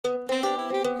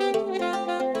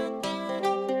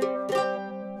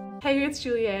Hey, it's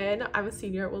Julianne. I'm a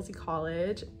senior at Wellesley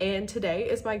College, and today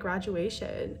is my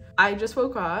graduation. I just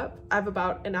woke up. I have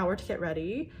about an hour to get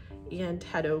ready and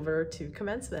head over to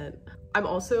commencement. I'm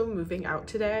also moving out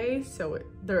today, so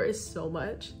there is so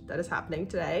much that is happening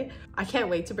today. I can't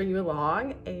wait to bring you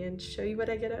along and show you what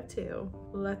I get up to.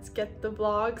 Let's get the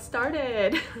vlog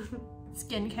started.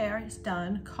 Skincare is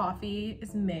done, coffee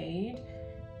is made,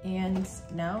 and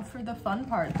now for the fun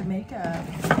part, the makeup.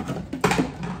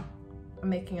 I'm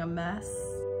making a mess.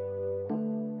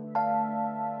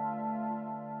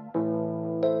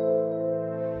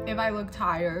 If I look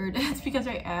tired, it's because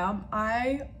I am.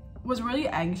 I was really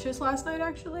anxious last night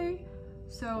actually,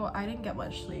 so I didn't get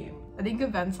much sleep. I think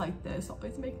events like this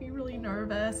always make me really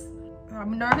nervous.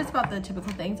 I'm nervous about the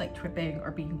typical things like tripping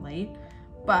or being late,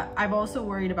 but I'm also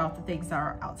worried about the things that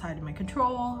are outside of my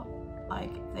control, like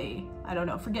if they, I don't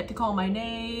know, forget to call my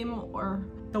name, or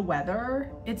the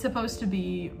weather. It's supposed to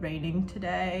be raining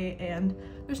today and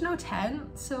there's no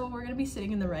tent, so we're gonna be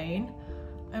sitting in the rain.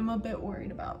 I'm a bit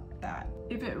worried about that.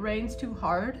 If it rains too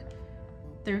hard,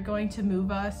 they're going to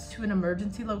move us to an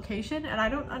emergency location, and I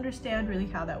don't understand really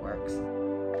how that works.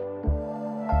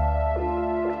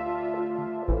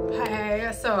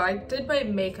 Hey, so I did my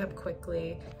makeup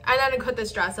quickly and then I put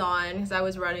this dress on because I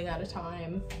was running out of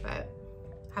time, but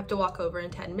I have to walk over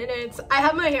in 10 minutes. I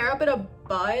have my hair up in a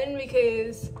bun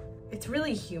because it's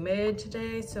really humid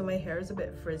today, so my hair is a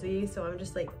bit frizzy, so I'm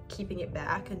just like keeping it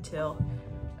back until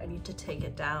I need to take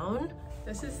it down.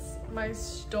 This is my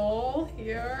stole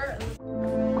here.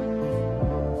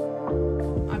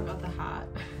 I've got the hat.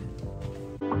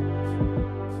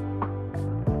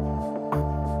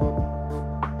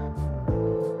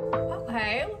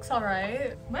 Okay, looks all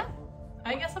right. Well,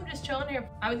 I guess I'm just chilling here.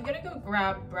 I was gonna go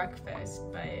grab breakfast,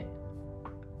 but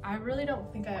I really don't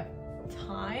think I have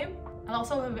time. And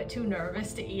also I'm a bit too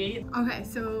nervous to eat. Okay,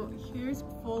 so here's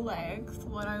full length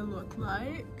what I look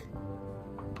like.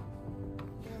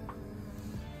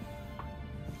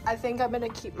 I think I'm gonna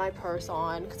keep my purse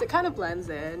on because it kind of blends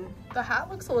in. The hat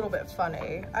looks a little bit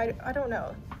funny. I don't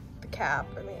know. The cap,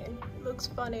 I mean, looks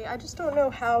funny. I just don't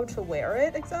know how to wear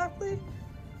it exactly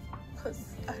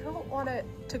because I don't want it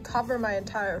to cover my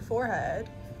entire forehead.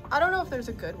 I don't know if there's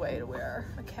a good way to wear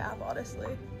a cap, honestly.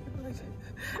 Like,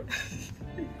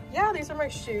 yeah, these are my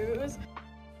shoes.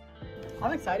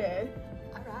 I'm excited.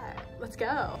 All right, let's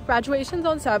go. Graduation's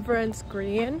on Severance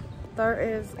Green. There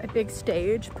is a big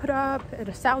stage put up and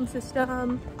a sound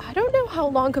system. I don't know how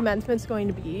long commencement's going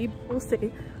to be. We'll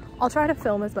see. I'll try to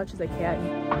film as much as I can.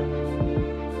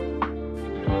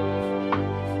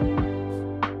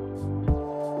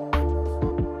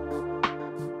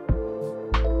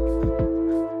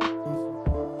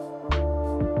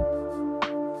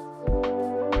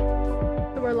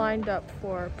 So we're lined up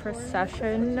for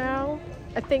procession now.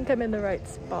 I think I'm in the right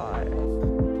spot.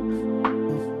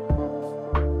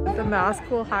 The mask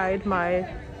will hide my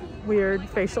weird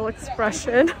facial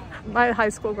expression. My high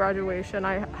school graduation,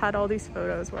 I had all these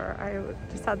photos where I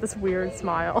just had this weird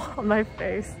smile on my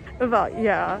face. But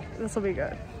yeah, this will be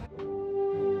good.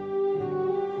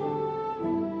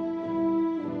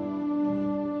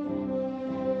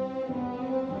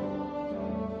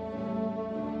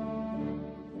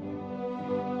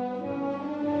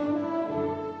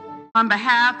 On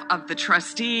behalf of the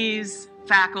trustees,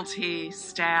 faculty,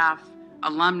 staff,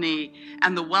 alumni,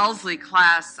 and the Wellesley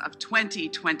class of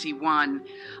 2021,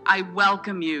 I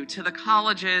welcome you to the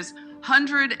college's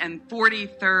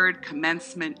 143rd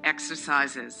commencement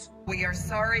exercises. We are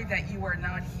sorry that you are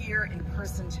not here in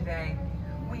person today.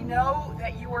 We know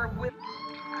that you are with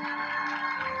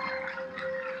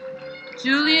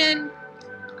Julian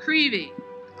Creevy.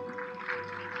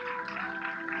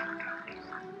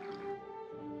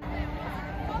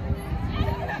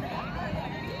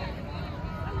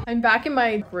 I'm back in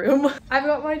my room. I've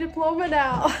got my diploma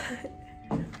now.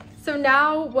 So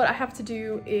now what I have to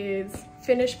do is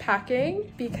finish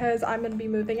packing because I'm gonna be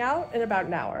moving out in about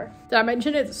an hour. Did I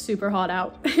mention it's super hot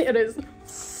out? It is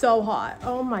so hot.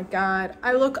 Oh my God,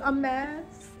 I look a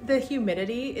mess. The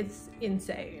humidity is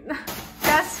insane.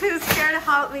 Guess who's here to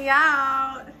help me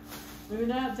out?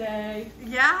 Moving out day.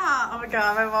 Yeah, oh my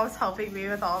God, my mom's helping me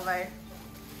with all my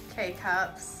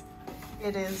K-cups.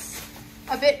 It is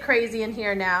a bit crazy in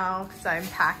here now because I'm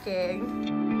packing.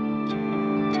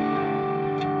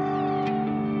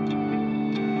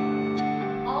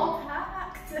 All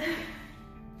packed.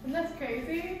 Isn't that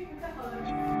crazy? What the hell?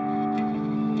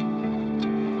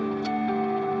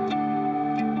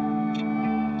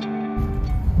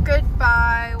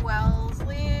 Goodbye,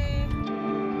 Wellesley.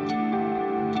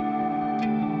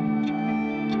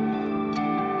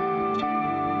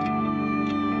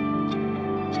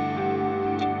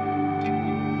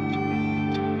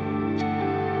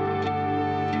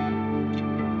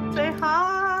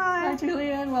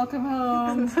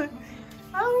 welcome home.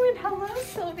 Oh, and hello,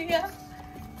 Sylvia.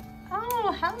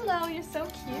 Oh, hello, you're so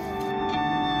cute.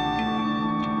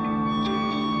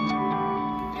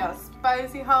 Yeah,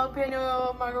 spicy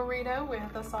jalapeno margarita with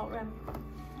the salt rim.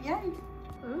 Yay.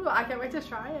 Ooh, I can't wait to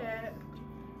try it.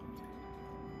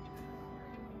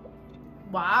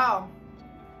 Wow,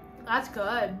 that's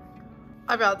good.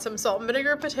 I got some salt and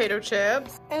vinegar potato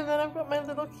chips. And then I've got my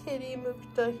little kitty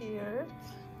Mukta here.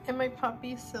 And my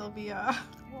puppy Sylvia.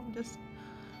 I'm just,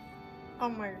 oh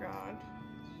my god.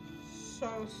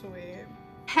 So sweet.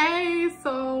 Hey,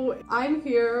 so I'm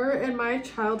here in my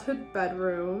childhood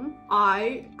bedroom.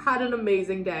 I had an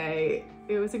amazing day.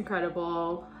 It was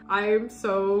incredible. I'm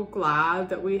so glad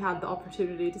that we had the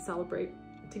opportunity to celebrate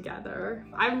together.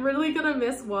 I'm really gonna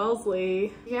miss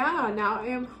Wellesley. Yeah, now I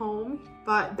am home.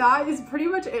 But that is pretty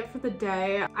much it for the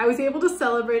day. I was able to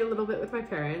celebrate a little bit with my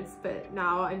parents, but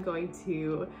now I'm going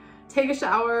to take a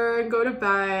shower and go to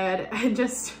bed and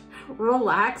just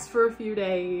relax for a few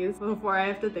days before I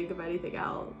have to think of anything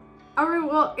else. Alright,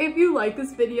 well, if you like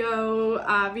this video,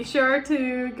 be sure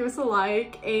to give us a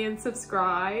like and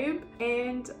subscribe,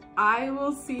 and I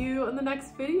will see you in the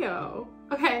next video.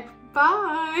 Okay,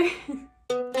 bye!